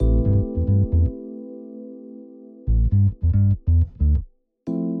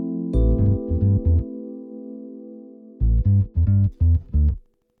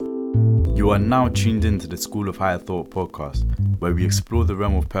You are now tuned into the School of Higher Thought podcast, where we explore the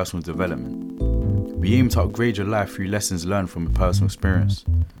realm of personal development. We aim to upgrade your life through lessons learned from a personal experience.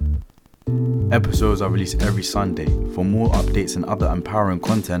 Episodes are released every Sunday. For more updates and other empowering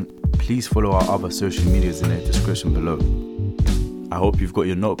content, please follow our other social medias in the description below. I hope you've got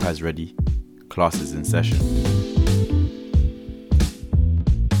your notepads ready. Class is in session.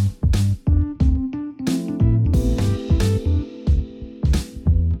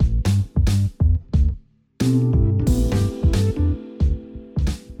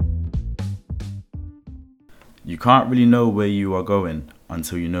 You can't really know where you are going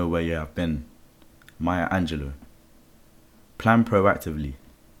until you know where you have been. Maya Angelou. Plan proactively.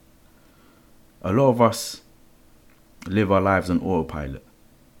 A lot of us live our lives on autopilot.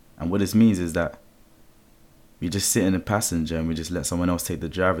 And what this means is that we just sit in the passenger and we just let someone else take the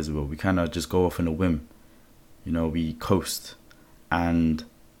driver's wheel. We kind of just go off on a whim. We coast. And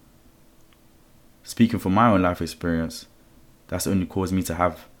speaking from my own life experience, that's only caused me to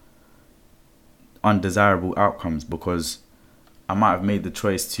have undesirable outcomes, because I might have made the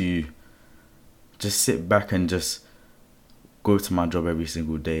choice to just sit back and just go to my job every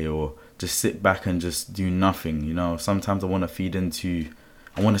single day, or just sit back and just do nothing. Sometimes I want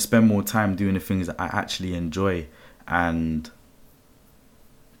to spend more time doing the things that I actually enjoy and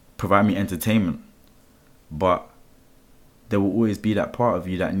provide me entertainment. But there will always be that part of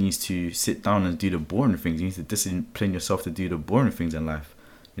you that needs to sit down and do the boring things. You need to discipline yourself to do the boring things in life.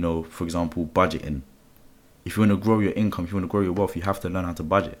 For example, budgeting. If you want to grow your income, if you want to grow your wealth, you have to learn how to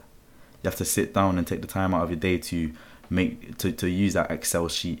budget. You have to sit down and take the time out of your day to use that Excel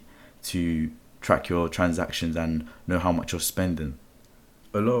sheet to track your transactions and know how much you're spending.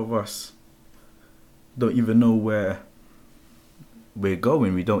 A lot of us don't even know where we're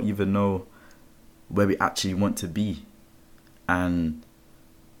going. We don't even know where we actually want to be. And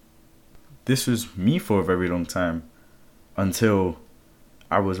this was me for a very long time, until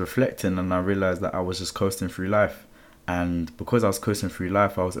I was reflecting and I realized that I was just coasting through life. And because I was coasting through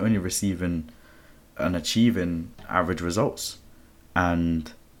life, I was only receiving and achieving average results.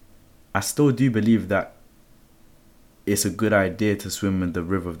 And I still do believe that it's a good idea to swim in the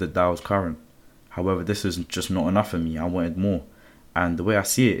river of the Tao's current. However, this is just not enough for me. I wanted more. And the way I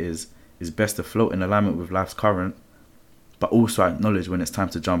see it is best to float in alignment with life's current, but also acknowledge when it's time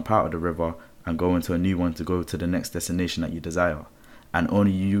to jump out of the river and go into a new one to go to the next destination that you desire. And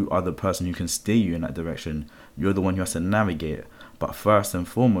only you are the person who can steer you in that direction. You're the one who has to navigate it. But first and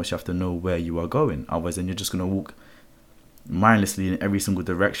foremost, you have to know where you are going. Otherwise, then you're just going to walk mindlessly in every single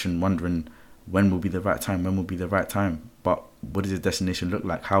direction, wondering when will be the right time. But what does the destination look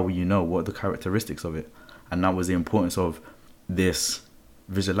like? How will you know? What are the characteristics of it? And that was the importance of this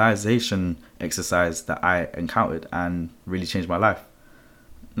visualization exercise that I encountered and really changed my life.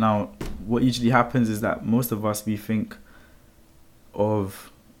 Now, what usually happens is that most of us, we think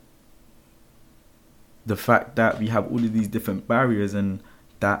of the fact that we have all of these different barriers and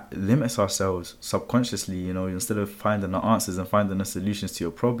that limits ourselves subconsciously. Instead of finding the answers and finding the solutions to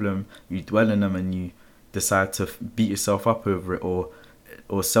your problem, you dwell in them and you decide to beat yourself up over it, or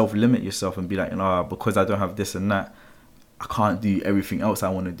self-limit yourself and be like, because I don't have this and that, I can't do everything else I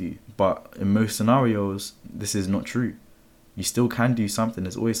want to do. But in most scenarios, this is not true. You still can do something.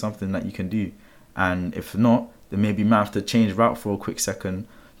 There's always something that you can do. And if not, then maybe you might have to change route for a quick second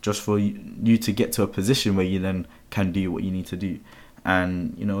just for you to get to a position where you then can do what you need to do.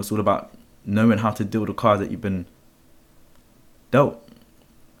 And, it's all about knowing how to deal the cards that you've been dealt.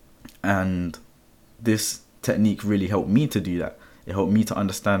 And this technique really helped me to do that. It helped me to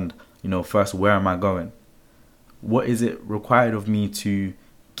understand, first, where am I going? What is it required of me to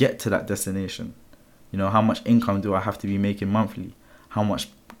get to that destination? How much income do I have to be making monthly? How much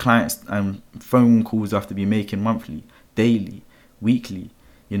clients and phone calls do I have to be making monthly, daily, weekly?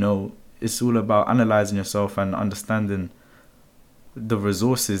 It's all about analyzing yourself and understanding the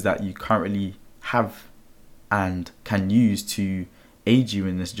resources that you currently have and can use to aid you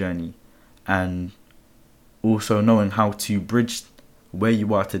in this journey, and also knowing how to bridge where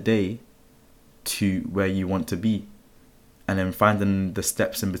you are today to where you want to be, and then finding the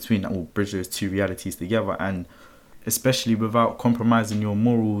steps in between that will bridge those two realities together, and especially without compromising your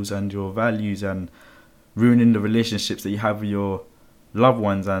morals and your values and ruining the relationships that you have with your loved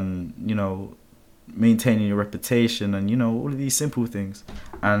ones, and maintaining your reputation, and all of these simple things.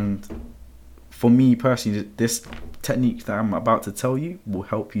 And for me personally, this technique that I'm about to tell you will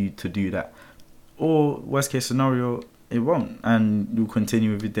help you to do that. Or worst case scenario, it won't, and you'll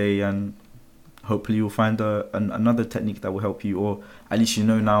continue with your day, and hopefully you'll find another technique that will help you, or at least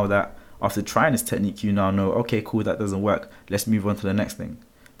now that after trying this technique, you now know, okay, cool, that doesn't work, let's move on to the next thing.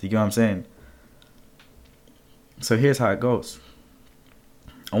 Do you get what I'm saying? So here's how it goes.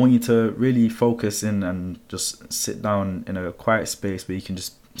 I want you to really focus in and just sit down in a quiet space where you can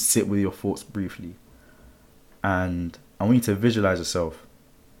just sit with your thoughts briefly. And I want you to visualize yourself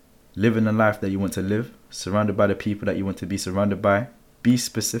living the life that you want to live, surrounded by the people that you want to be surrounded by. Be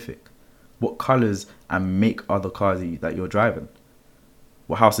specific. What colors and make are the cars that you're driving?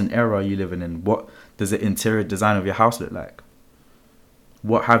 What house and era are you living in? What does the interior design of your house look like?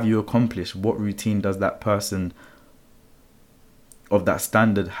 What have you accomplished? What routine does that person of that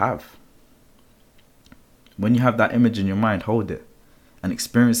standard have? When you have that image in your mind, hold it and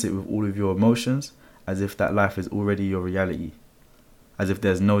experience it with all of your emotions, as if that life is already your reality, as if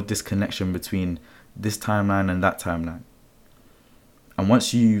there's no disconnection between this timeline and that timeline. And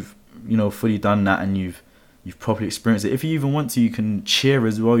once you've fully done that and you've properly experienced it, if you even want to, you can cheer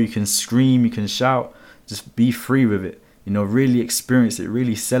as well, you can scream, you can shout, just be free with it. Really experience it,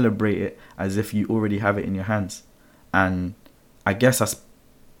 really celebrate it as if you already have it in your hands. And I guess that's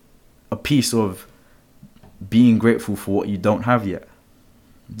a piece of being grateful for what you don't have yet.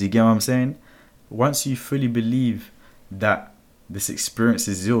 Do you get what I'm saying? Once you fully believe that this experience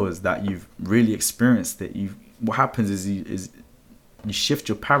is yours, that you've really experienced it, what happens is you shift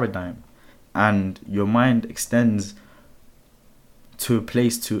your paradigm, and your mind extends to a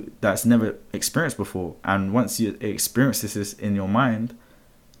place that's never experienced before. And once you experience this in your mind,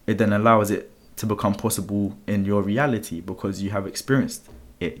 it then allows it to become possible in your reality, because you have experienced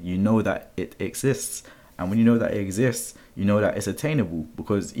it. You know that it exists. And when you know that it exists, you know that it's attainable.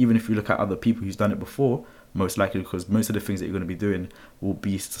 Because even if you look at other people who's done it before, most likely, because most of the things that you're going to be doing will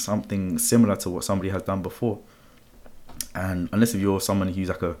be something similar to what somebody has done before. And unless if you're someone who's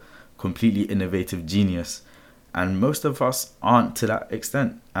like a completely innovative genius, and most of us aren't to that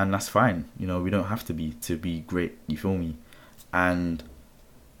extent, and that's fine. We don't have to be great. You feel me? And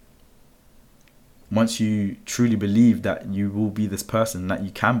once you truly believe that you will be this person, that you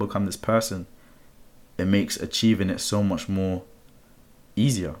can become this person, it makes achieving it so much more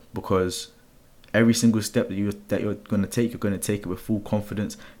easier, because every single step that you're going to take, you're going to take it with full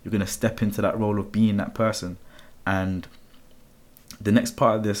confidence. You're going to step into that role of being that person. And the next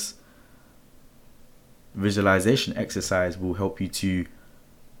part of this visualization exercise will help you to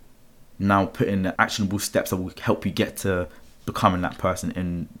now put in the actionable steps that will help you get to becoming that person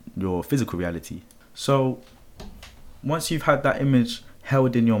in your physical reality. So once you've had that image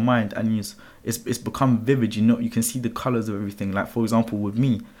held in your mind and it's become vivid, you can see the colors of everything. Like, for example, with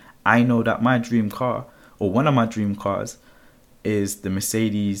me, I know that my dream car, or one of my dream cars, is the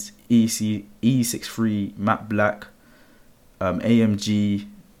Mercedes E63 matte black AMG.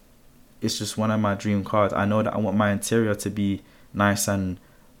 It's just one of my dream cars. I know that I want my interior to be nice and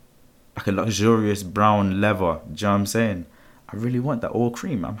like a luxurious brown leather. Do you know what I'm saying? I really want that, or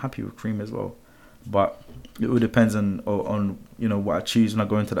cream. I'm happy with cream as well. But it all depends on what I choose when I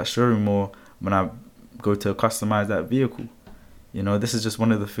go into that showroom, or when I go to customize that vehicle. This is just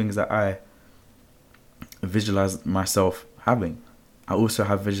one of the things that I visualize myself having. I also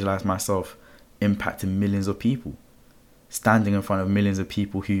have visualized myself impacting millions of people, standing in front of millions of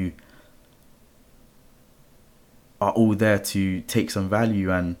people who are all there to take some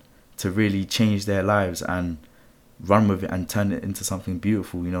value and to really change their lives and run with it and turn it into something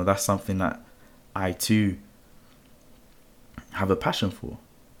beautiful. That's something that I too have a passion for.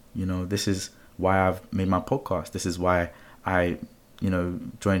 This is why I've made my podcast. This is why I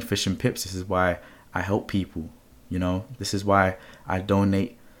joined Fish and Pips. This is why I help people. This is why I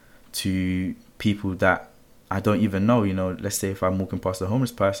donate to people that I don't even know. Let's say if I'm walking past a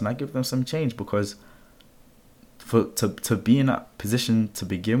homeless person, I give them some change, because to be in that position to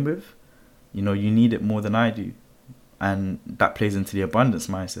begin with, you need it more than I do. And that plays into the abundance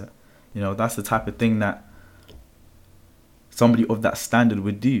mindset. That's the type of thing that somebody of that standard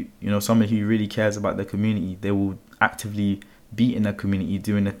would do. Somebody who really cares about their community, they will actively be in their community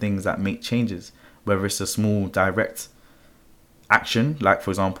doing the things that make changes, whether it's a small direct action, like,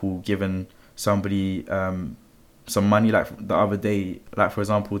 for example, giving somebody some money. Like the other day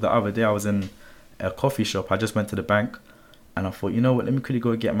I was in a coffee shop. I just went to the bank and I thought, let me quickly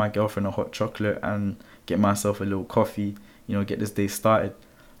go get my girlfriend a hot chocolate and get myself a little coffee, get this day started.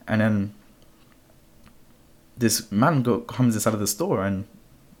 And then this man comes inside of the store, and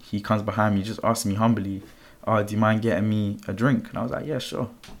he comes behind me, just asks me humbly, do you mind getting me a drink? And I was like, yeah, sure.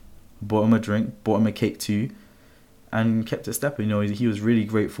 Bought him a drink, bought him a cake too, and kept it stepping. He was really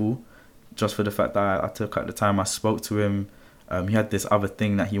grateful just for the fact that I took out the time, I spoke to him. He had this other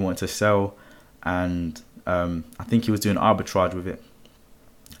thing that he wanted to sell, and I think he was doing arbitrage with it.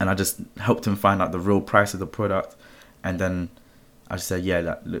 And I just helped him find out the real price of the product, and then I just said, yeah,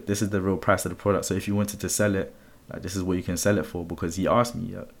 like, look, this is the real price of the product. So if you wanted to sell it, like, this is what you can sell it for. Because he asked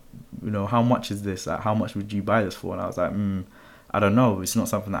me, how much is this? Like, how much would you buy this for? And I was like, I don't know. It's not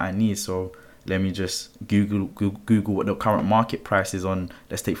something that I need. So let me just Google what the current market price is on,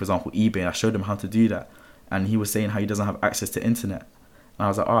 let's take, for example, eBay. And I showed him how to do that. And he was saying how he doesn't have access to internet. And I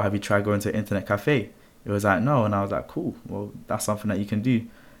was like, oh, have you tried going to an internet cafe? It was like, no. And I was like, cool. Well, that's something that you can do.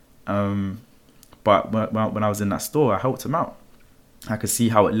 But when I was in that store, I helped him out. I could see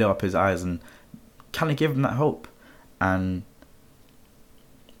how it lit up his eyes and kind of gave him that hope. And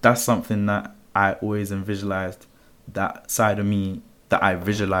that's something that I always visualized, that side of me that I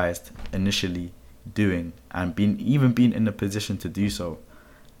visualized initially doing, and being in the position to do so.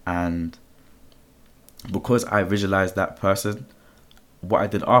 And because I visualized that person, what I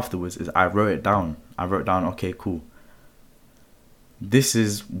did afterwards is I wrote it down. Okay, cool. This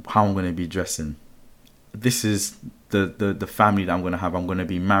is how I'm going to be dressing. This is the family that I'm going to have. I'm going to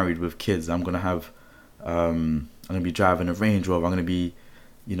be married with kids. I'm going to have, I'm going to be driving a Range Rover. I'm going to be,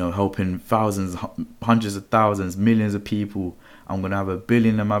 helping thousands, hundreds of thousands, millions of people. I'm going to have $1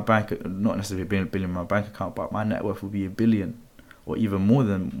 billion in my bank, not necessarily $1 billion in my bank account, but my net worth will be $1 billion or even more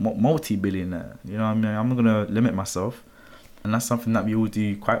than multi-billionaire. You know what I mean? I'm not going to limit myself. And that's something that we all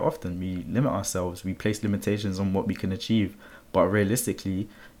do quite often. We limit ourselves. We place limitations on what we can achieve. But realistically,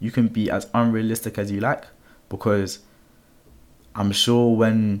 you can be as unrealistic as you like, because I'm sure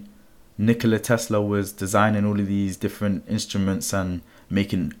when Nikola Tesla was designing all of these different instruments and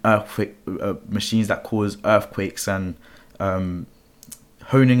making earthquake machines that cause earthquakes and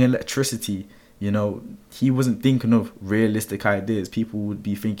honing electricity, he wasn't thinking of realistic ideas. People would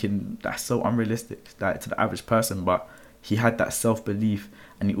be thinking that's so unrealistic, like, to the average person. But he had that self-belief,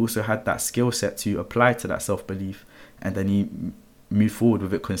 and he also had that skill set to apply to that self-belief, and then he moved forward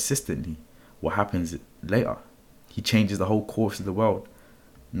with it consistently. What happens later? He changes the whole course of the world.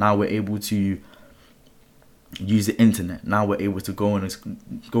 Now we're able to use the internet. Now we're able to go on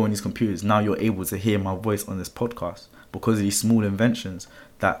these computers. Now you're able to hear my voice on this podcast because of these small inventions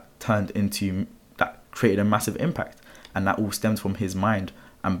that created a massive impact. And that all stems from his mind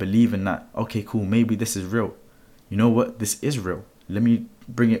and believing that, okay, cool, maybe this is real. You know what? This is real. Let me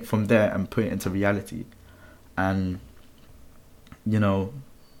bring it from there and put it into reality. And,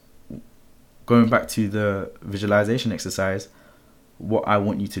 going back to the visualization exercise, what I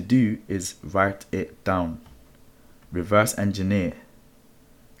want you to do is write it down. Reverse engineer.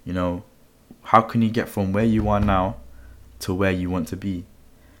 How can you get from where you are now to where you want to be?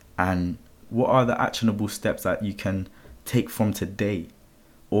 And what are the actionable steps that you can take from today?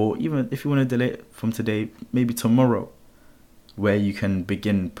 Or even if you want to delay it from today, maybe tomorrow, where you can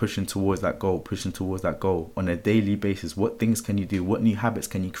begin pushing towards that goal on a daily basis. What things can you do? What new habits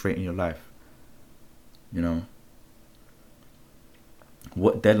can you create in your life?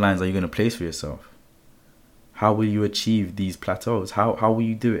 What deadlines are you going to place for yourself? How will you achieve these plateaus? How will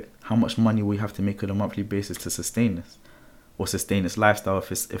you do it? How much money will you have to make on a monthly basis to sustain this? Or sustain this lifestyle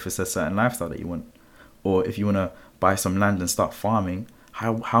if it's a certain lifestyle that you want? Or if you want to buy some land and start farming,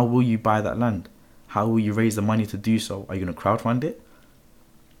 how will you buy that land? How will you raise the money to do so? Are you going to crowdfund it?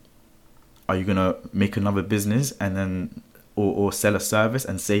 Are you going to make another business and then or sell a service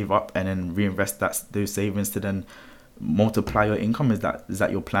and save up and then reinvest those savings to then multiply your income? Is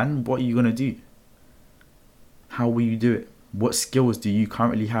that your plan? What are you going to do? How will you do it? What skills do you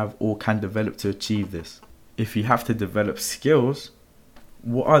currently have or can develop to achieve this? If you have to develop skills,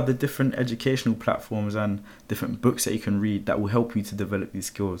 what are the different educational platforms and different books that you can read that will help you to develop these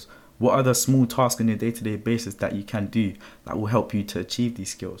skills? What are the small tasks on your day-to-day basis that you can do that will help you to achieve these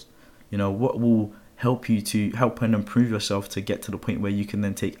skills? What will help you to help and improve yourself to get to the point where you can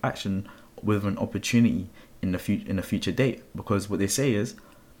then take action with an opportunity in a future date? Because what they say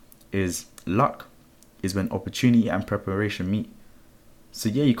is luck is when opportunity and preparation meet. So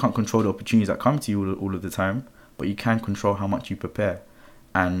yeah, you can't control the opportunities that come to you all of the time, but you can control how much you prepare.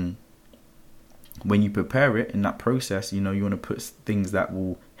 And when you prepare it in that process, you want to put things that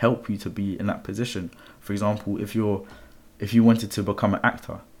will help you to be in that position. For example, if you wanted to become an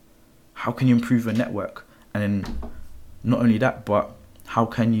actor, how can you improve your network? And then not only that, but how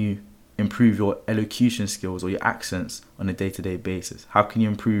can you improve your elocution skills or your accents on a day-to-day basis? How can you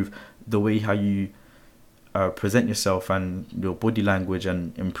improve the way how you present yourself and your body language,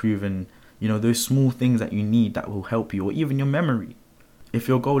 and improving those small things that you need that will help you, or even your memory? If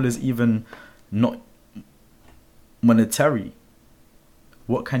your goal is even not monetary,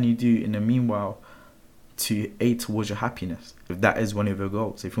 what can you do in the meanwhile to aid towards your happiness? If that is one of your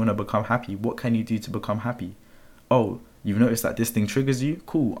goals, if you want to become happy, what can you do to become happy? Oh, you've noticed that this thing triggers you?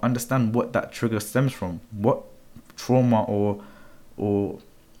 Cool. Understand what that trigger stems from. What trauma or or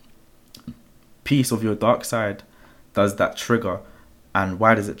piece of your dark side does that trigger, and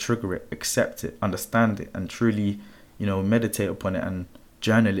why does it trigger it? Accept it, understand it, and truly, meditate upon it and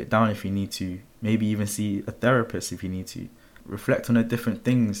journal it down if you need to. Maybe even see a therapist if you need to. Reflect on the different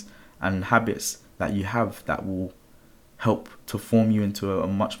things and habits that you have that will help to form you into a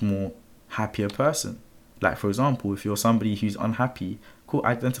much more happier person. Like, for example, if you're somebody who's unhappy, cool,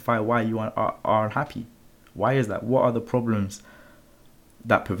 identify why you are unhappy. Why is that? What are the problems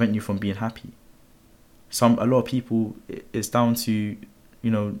that prevent you from being happy? A lot of people, it's down to,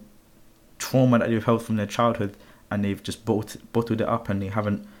 trauma that they've held from their childhood, and they've just bottled it up, and they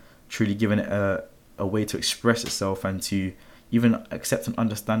haven't truly given it a way to express itself and to even accept and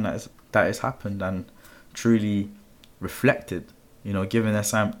understand that it's happened, and truly reflected, giving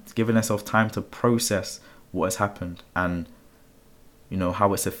themselves time to process what has happened and,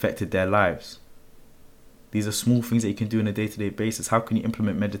 how it's affected their lives. These are small things that you can do on a day-to-day basis. How can you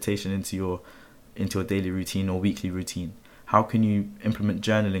implement meditation into your daily routine or weekly routine? How can you implement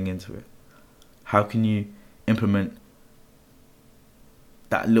journaling into it? How can you implement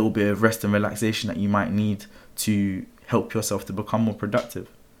that little bit of rest and relaxation that you might need to help yourself to become more productive?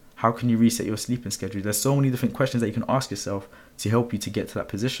 How can you reset your sleeping schedule? There's so many different questions that you can ask yourself to help you to get to that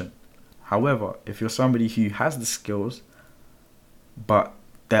position. However, if you're somebody who has the skills, but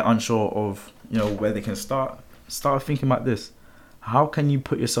they're unsure of, where they can start thinking about this. How can you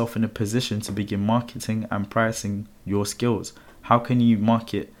put yourself in a position to begin marketing and pricing your skills? How can you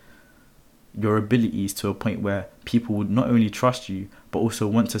market your abilities to a point where people would not only trust you, but also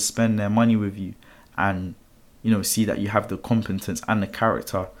want to spend their money with you and, see that you have the competence and the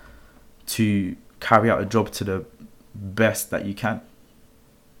character to carry out a job to the best that you can?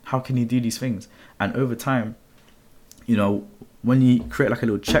 How can you do these things? And over time, when you create like a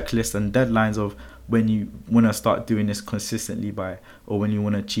little checklist and deadlines of when you want to start doing this consistently by, or when you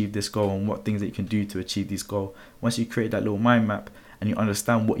want to achieve this goal and what things that you can do to achieve this goal, once you create that little mind map and you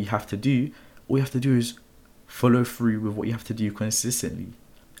understand what you have to do, all you have to do is follow through with what you have to do consistently.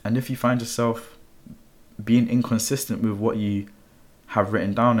 And if you find yourself being inconsistent with what you have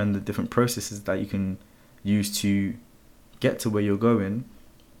written down and the different processes that you can use to get to where you're going,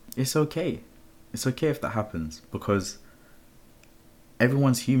 it's okay. It's okay if that happens, because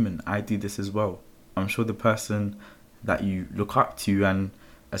everyone's human. I do this as well. I'm sure the person that you look up to and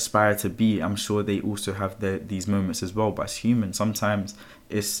aspire to be, I'm sure they also have these moments as well. But it's human. Sometimes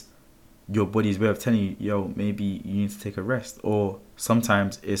it's your body's way of telling you, yo, maybe you need to take a rest. Or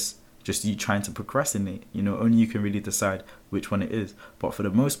sometimes it's just you trying to procrastinate. Only you can really decide which one it is. But for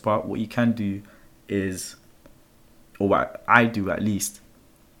the most part, what you can do is, or what I do at least,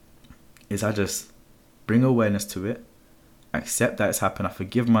 is I just bring awareness to it, accept that it's happened, I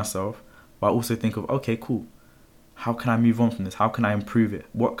forgive myself, but I also think of, okay, cool, how can I move on from this? How can I improve it?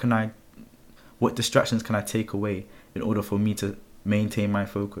 What distractions can I take away in order for me to maintain my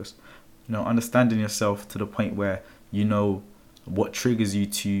focus? Understanding yourself to the point where you know what triggers you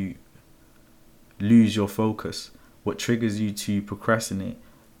to lose your focus, what triggers you to procrastinate.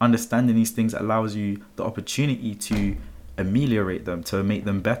 Understanding these things allows you the opportunity to ameliorate them, to make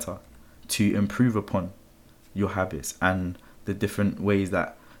them better, to improve upon your habits and the different ways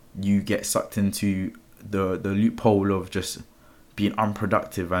that you get sucked into the loophole of just being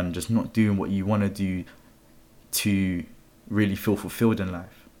unproductive and just not doing what you want to do to really feel fulfilled in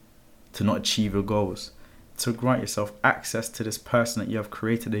life, to not achieve your goals, to grant yourself access to this person that you have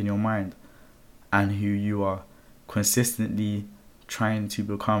created in your mind and who you are consistently trying to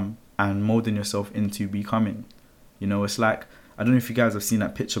become and molding yourself into becoming. It's like, I don't know if you guys have seen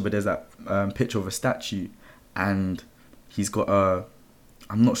that picture, but there's that picture of a statue, and he's got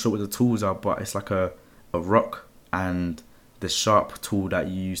I'm not sure what the tools are, but it's like a rock and the sharp tool that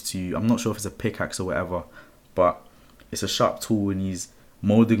you use to, I'm not sure if it's a pickaxe or whatever, but it's a sharp tool, and he's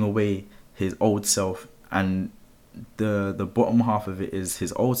molding away his old self, and the bottom half of it is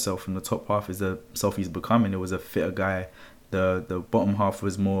his old self and the top half is the self he's becoming. It was a fitter guy. The bottom half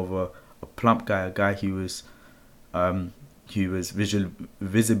was more of a plump guy, a guy who was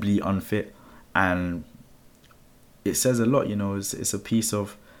visibly unfit, and it says a lot. It's a piece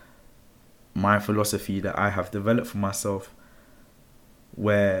of my philosophy that I have developed for myself,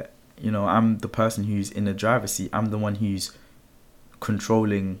 where I'm the person who's in the driver's seat. I'm the one who's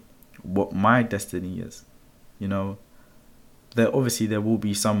controlling what my destiny is. There will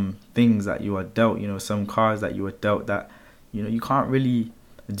be some things that you are dealt, some cards that you are dealt that you can't really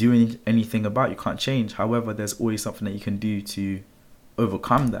do anything about, you can't change. However, there's always something that you can do to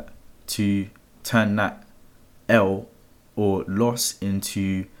overcome that, to turn that L or loss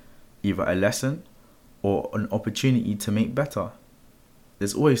into either a lesson or an opportunity to make better.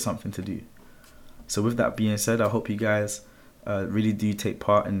 there's always something to do. So with that being said, I hope you guys really do take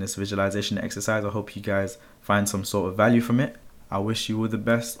part in this visualization exercise. I hope you guys find some sort of value from it. I wish you all the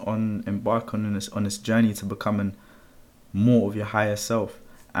best on embarking on this journey to becoming more of your higher self.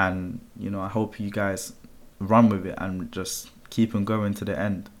 And, I hope you guys run with it and just keep on going to the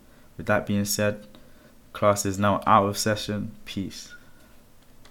end. With that being said, class is now out of session. Peace.